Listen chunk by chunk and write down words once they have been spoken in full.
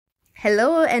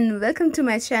Hello and welcome to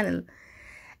my channel.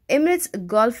 Emirates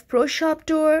Golf Pro Shop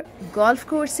Tour, golf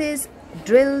courses,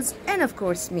 drills and of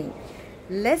course me.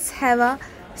 Let's have a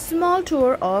small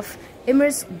tour of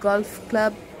Emirates Golf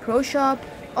Club Pro Shop,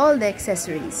 all the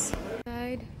accessories.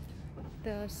 Inside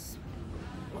the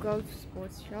golf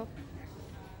sports shop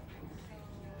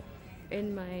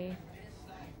in my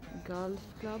golf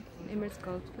club, Emirates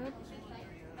Golf Club.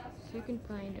 So you can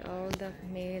find all the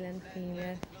male and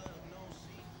female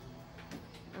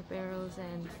apparels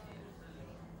and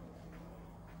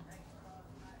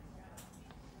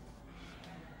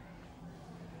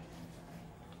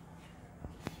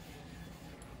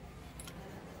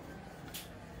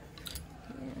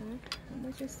how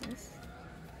much is this?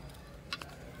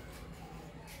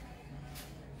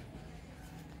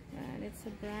 And it's a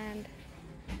brand.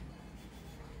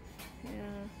 Yeah.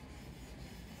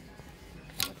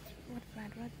 What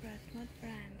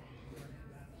brand?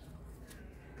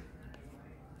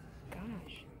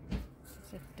 Gosh,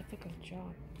 it's a difficult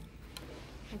job.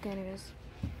 Okay, anyways.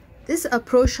 This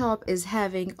pro shop is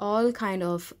having all kind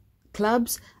of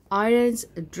clubs, irons,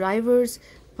 drivers,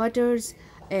 putters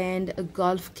and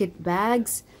golf kit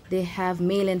bags. They have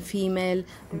male and female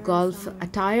golf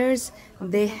attires.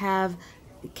 They have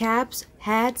caps,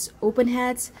 hats, open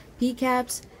hats, pea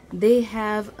caps. They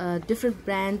have different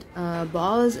brand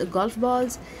balls, golf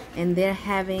balls, and they're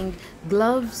having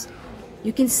gloves.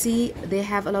 You can see they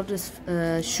have a lot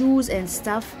of shoes and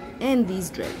stuff and these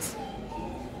drills.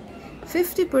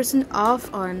 50%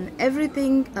 off on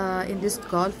everything in this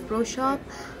golf pro shop,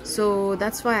 so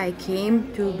that's why I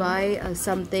came to buy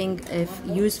something if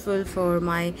useful for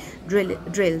my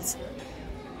drills.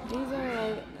 These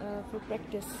are for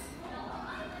practice.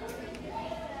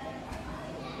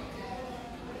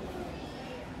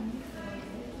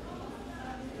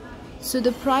 So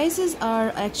the prices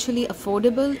are actually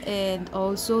affordable and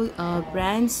also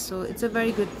brands, so it's a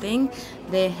very good thing.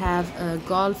 They have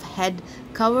golf head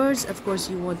covers. Of course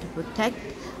you want to protect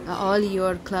all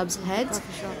your club's heads,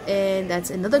 and that's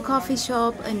another coffee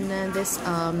shop and this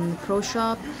pro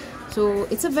shop. So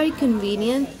it's a very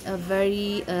convenient, a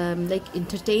very like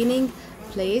entertaining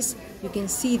place. You can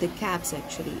see the caps,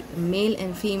 actually male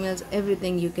and females,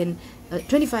 everything. You can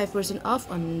 25% off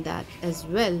on that as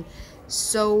well.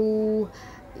 So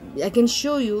I can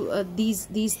show you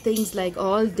these things like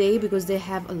all day because they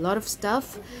have a lot of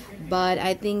stuff, but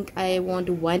I think I want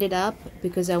to wind it up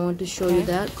because I want to show you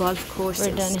the golf courses.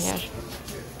 We're done here,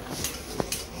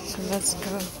 so let's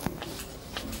go.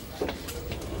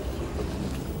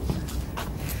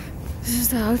 This is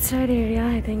the outside area.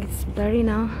 I think it's blurry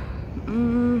now.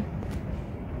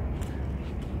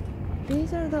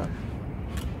 These are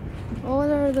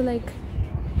all are the like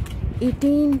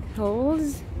 18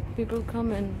 holes. People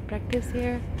come and practice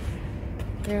here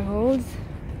their holes.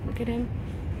 Look at him.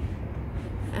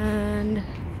 And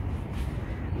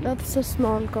that's a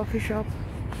small coffee shop,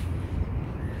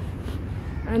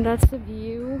 and that's the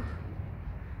view.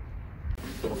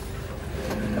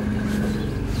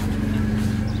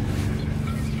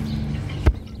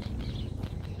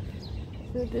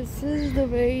 So this is the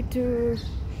way to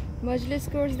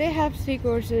Majlis course. They have 3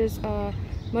 courses,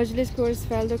 Majlis course,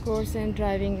 Faldo course and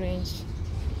driving range.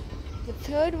 The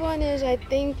third one is I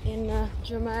think in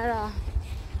Jumeirah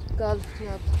Golf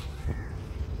Club.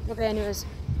 Okay, anyways,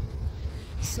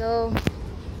 so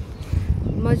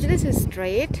Majlis is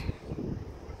straight,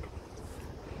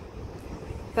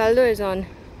 Faldo is on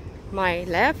my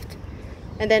left,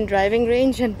 and then driving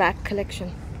range and back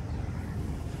collection.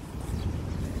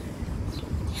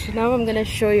 So now I'm gonna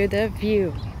show you the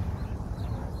view.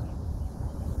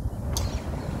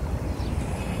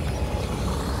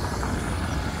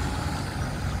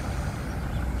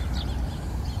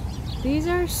 These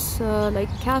are like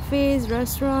cafes,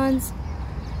 restaurants,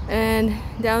 and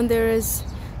down there is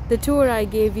the tour I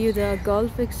gave you, the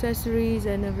golf accessories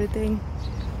and everything.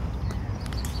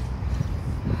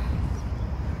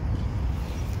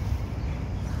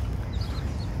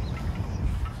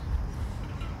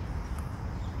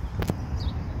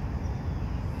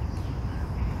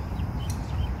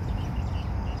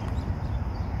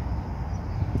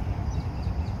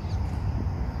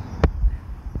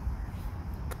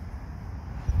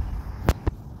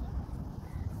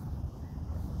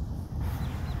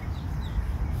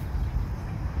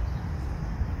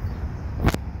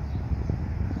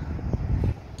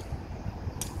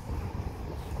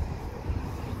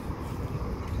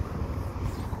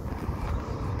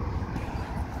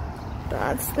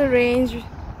 That's the range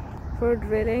for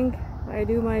drilling. I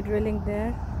do my drilling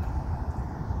there.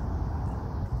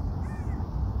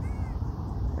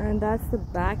 And that's the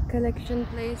back collection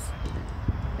place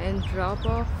and drop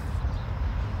off.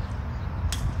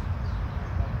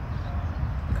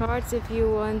 carts if you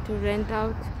want to rent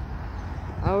out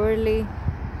hourly.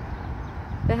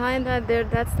 Behind that there,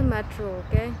 that's the metro.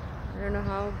 Okay, I don't know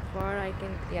how far I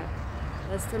can, yeah,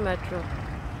 that's the metro.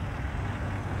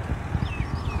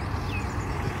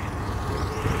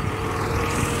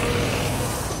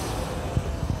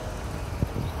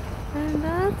 And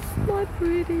that's my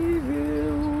pretty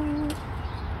view.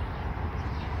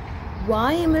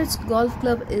 Why Emirates Golf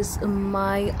Club is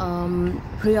my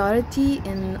priority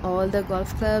in all the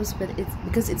golf clubs, but it's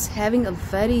because it's having a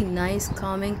very nice,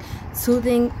 calming,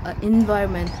 soothing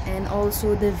environment, and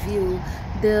also the view,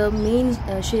 the main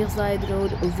Sheikh Zayed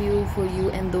Road view for you,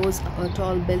 and those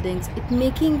tall buildings.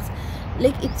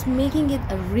 It's making it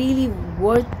a really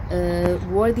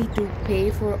worthy to pay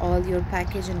for all your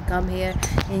package and come here,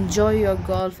 enjoy your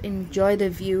golf, enjoy the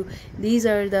view. These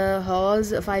are the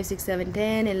halls 5, 6, 7,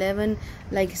 10, 11,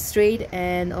 like straight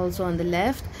and also on the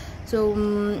left. So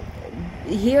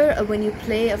here when you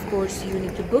play, of course you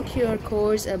need to book your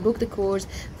course, book the course.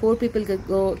 4 people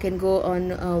can go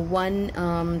on one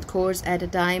course at a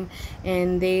time,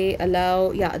 and they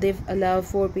allow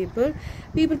 4 people.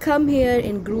 People come here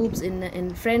in groups,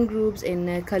 in friend groups,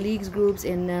 in colleagues groups,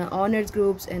 in honors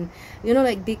groups, and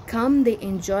like they come, they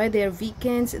enjoy their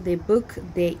weekends, they book,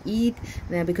 they eat,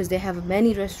 because they have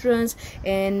many restaurants.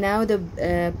 And now the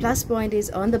plus point is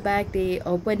on the back they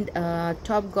opened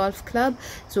Top Golf Club,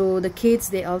 so the kids,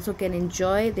 they also can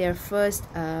enjoy their first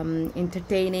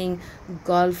entertaining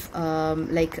golf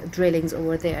like drillings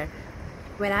over there.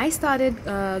 When I started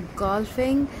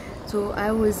golfing, so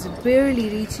I was barely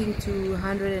reaching to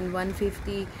 100 and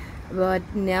 150, but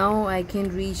now I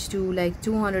can reach to like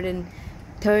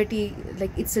 230.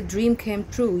 Like, it's a dream came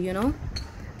true,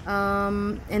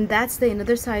 and that's the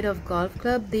another side of golf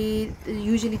club. They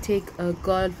usually take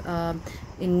golf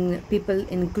in people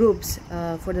in groups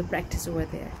for the practice over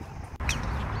there.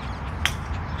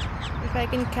 If I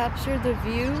can capture the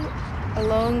view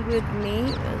along with me,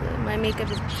 my makeup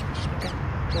is okay,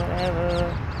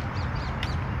 whatever.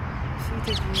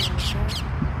 See the view.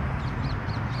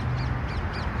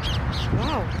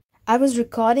 Wow. I was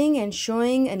recording and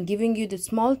showing and giving you the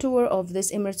small tour of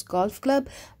this Emirates Golf Club,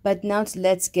 but now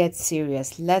let's get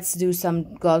serious. Let's do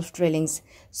some golf drillings.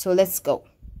 So let's go.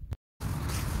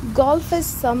 Golf is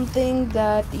something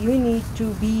that you need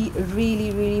to be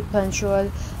really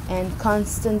punctual and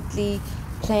constantly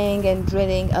playing and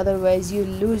drilling, otherwise you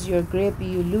lose your grip,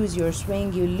 you lose your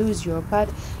swing, you lose your putt,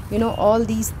 all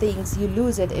these things, you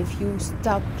lose it if you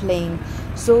stop playing.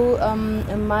 So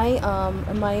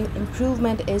my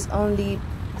improvement is only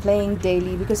playing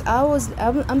daily, because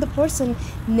I'm the person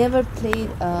never played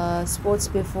sports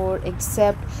before,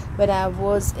 except when I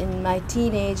was in my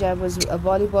teenage. I was a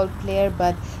volleyball player,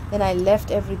 but then I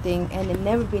left everything and I've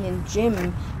never been in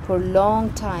gym for a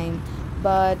long time.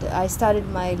 But I started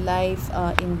my life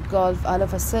in golf all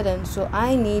of a sudden, so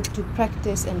I need to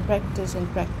practice and practice and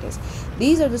practice.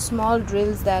 These are the small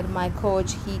drills that my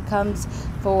coach, he comes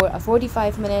for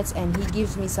 45 minutes and he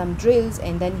gives me some drills,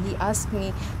 and then he asks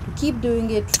me to keep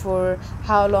doing it for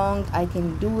how long I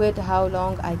can do it, how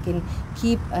long I can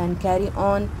keep and carry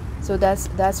on. So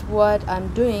that's what I'm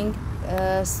doing.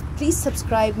 Please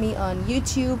subscribe me on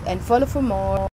YouTube and follow for more.